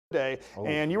Day,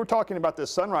 and you were talking about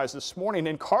this sunrise this morning,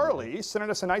 and Carly sent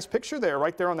us a nice picture there,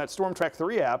 right there on that Storm Track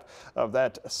 3 app of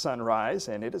that sunrise,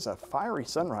 and it is a fiery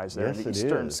sunrise there in the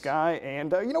eastern sky.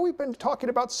 And you know, we've been talking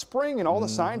about spring and all the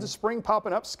signs of spring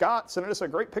popping up. Scott sent us a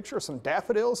great picture of some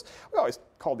daffodils. We always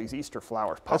call these Easter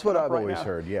flowers. That's what I've always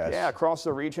heard, yes. Yeah, across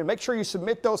the region. Make sure you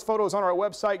submit those photos on our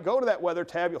website. Go to that weather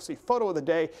tab. You'll see photo of the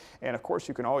day, and of course,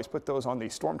 you can always put those on the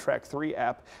Storm Track 3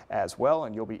 app as well,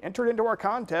 and you'll be entered into our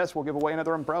contest. We'll give away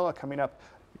another umbrella coming up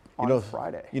on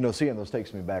Friday. You know, seeing those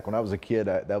takes me back. When I was a kid,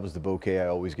 that was the bouquet I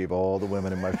always gave all the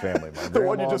women in my family. My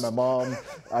grandma, my mom,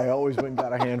 I always went and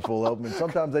got a handful of them. And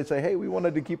sometimes they'd say, hey, we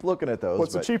wanted to keep looking at those.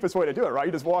 What's the cheapest way to do it, right?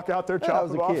 You just walk out there, chop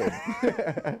them off. I was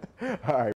a kid. All right.